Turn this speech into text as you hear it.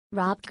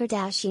Rob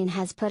Kardashian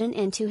has put an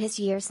end to his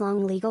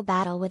years-long legal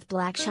battle with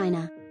Blac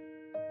Chyna.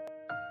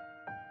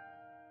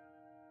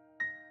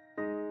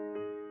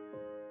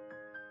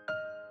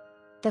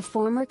 The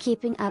former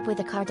Keeping Up with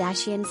the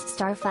Kardashians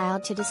star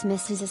filed to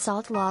dismiss his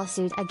assault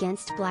lawsuit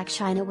against Blac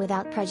Chyna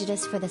without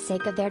prejudice for the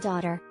sake of their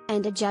daughter,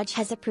 and a judge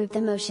has approved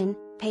the motion,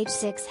 Page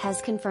 6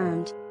 has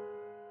confirmed.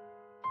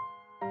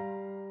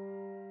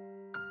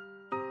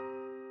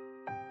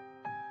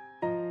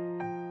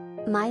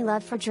 My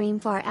love for Dream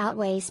far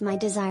outweighs my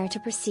desire to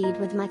proceed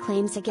with my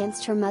claims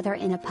against her mother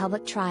in a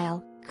public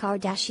trial,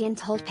 Kardashian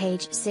told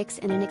Page 6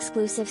 in an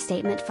exclusive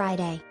statement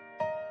Friday.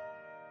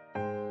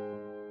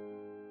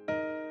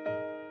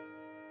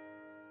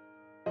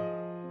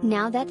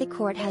 Now that the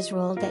court has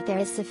ruled that there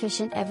is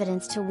sufficient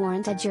evidence to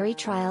warrant a jury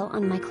trial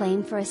on my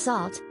claim for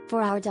assault,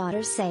 for our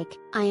daughter's sake,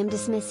 I am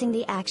dismissing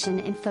the action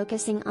and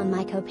focusing on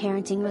my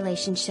co-parenting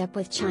relationship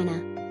with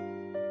Chyna.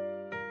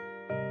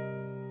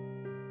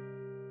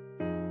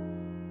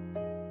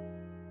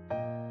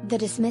 The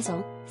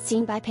dismissal,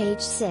 seen by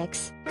Page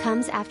 6,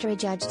 comes after a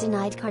judge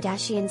denied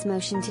Kardashian's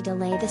motion to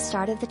delay the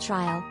start of the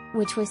trial,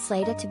 which was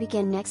slated to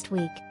begin next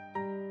week.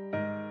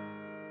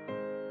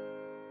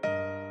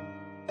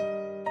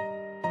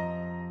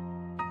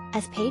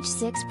 As Page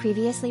 6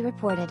 previously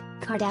reported,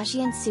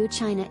 Kardashian sued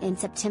Chyna in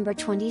September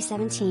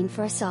 2017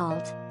 for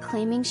assault,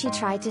 claiming she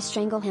tried to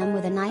strangle him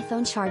with an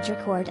iPhone charger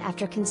cord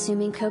after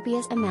consuming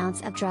copious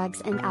amounts of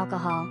drugs and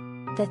alcohol.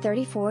 The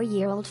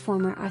 34-year-old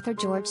former Arthur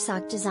George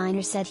sock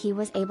designer said he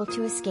was able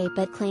to escape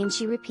but claimed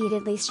she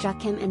repeatedly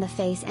struck him in the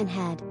face and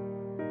head.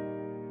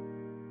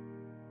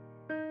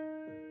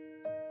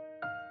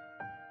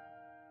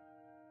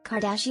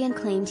 Kardashian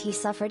claimed he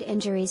suffered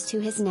injuries to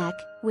his neck,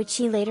 which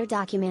he later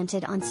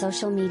documented on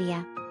social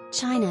media.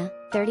 Chyna,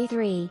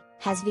 33,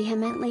 has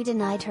vehemently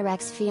denied her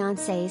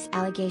ex-fiancé's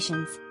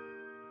allegations.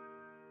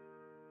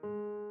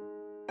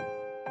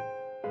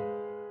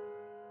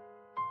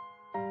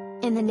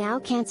 In the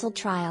now-cancelled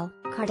trial,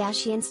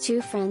 Kardashian's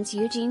two friends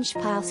Eugene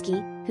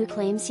Shpylsky, who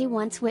claims he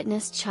once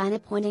witnessed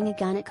Chyna pointing a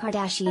gun at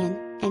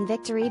Kardashian, and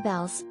Victory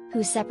Bells,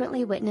 who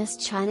separately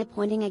witnessed Chyna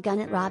pointing a gun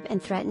at Rob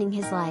and threatening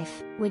his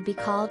life, would be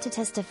called to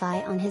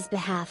testify on his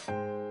behalf.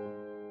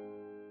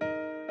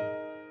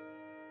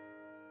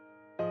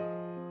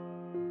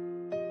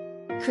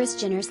 Kris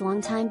Jenner's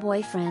longtime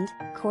boyfriend,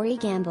 Corey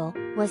Gamble,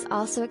 was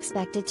also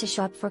expected to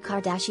show up for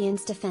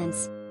Kardashian's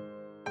defense.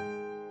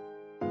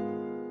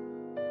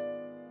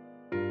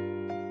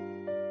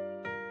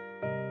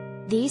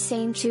 These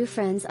same two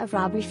friends of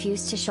Rob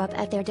refused to show up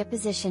at their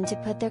deposition to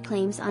put their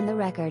claims on the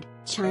record,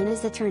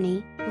 Chyna's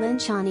attorney, Blac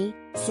Chyna,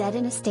 said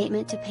in a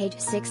statement to Page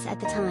 6 at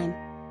the time.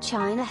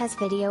 Chyna has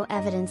video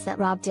evidence that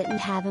Rob didn't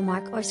have a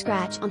mark or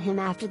scratch on him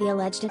after the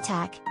alleged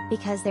attack,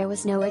 because there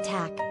was no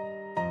attack.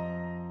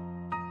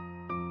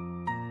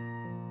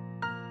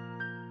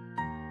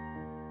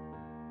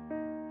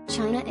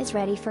 Chyna is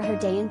ready for her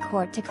day in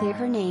court to clear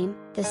her name,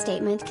 the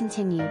statement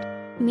continued.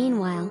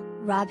 Meanwhile,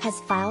 Rob has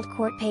filed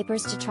court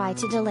papers to try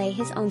to delay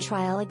his own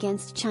trial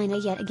against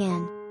Chyna yet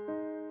again.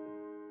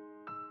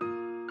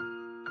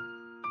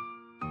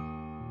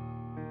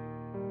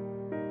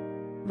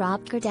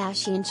 Rob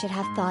Kardashian should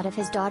have thought of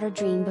his daughter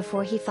Dream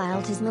before he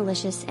filed his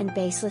malicious and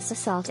baseless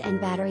assault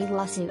and battery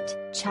lawsuit,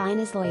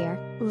 Chyna's lawyer,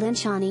 Blac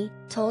Chyna,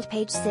 told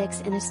Page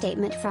 6 in a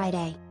statement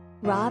Friday.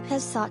 Rob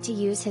has sought to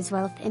use his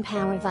wealth and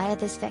power via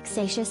this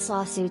vexatious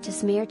lawsuit to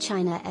smear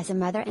Chyna as a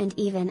mother and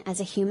even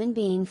as a human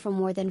being for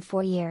more than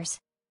 4 years.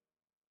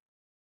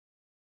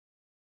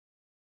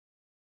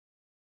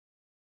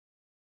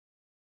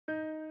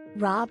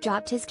 Rob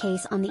dropped his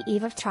case on the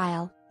eve of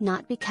trial,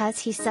 not because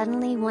he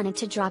suddenly wanted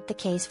to drop the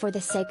case for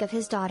the sake of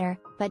his daughter,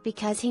 but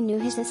because he knew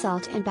his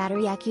assault and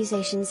battery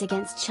accusations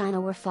against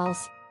Chyna were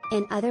false.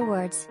 In other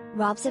words,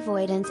 Rob's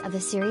avoidance of the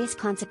serious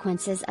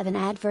consequences of an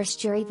adverse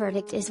jury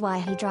verdict is why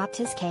he dropped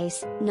his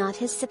case, not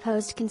his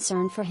supposed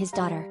concern for his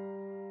daughter.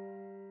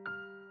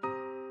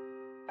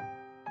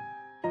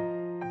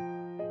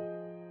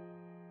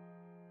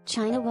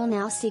 Chyna will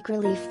now seek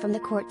relief from the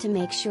court to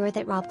make sure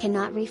that Rob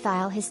cannot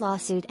refile his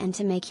lawsuit and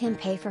to make him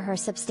pay for her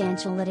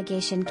substantial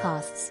litigation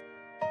costs.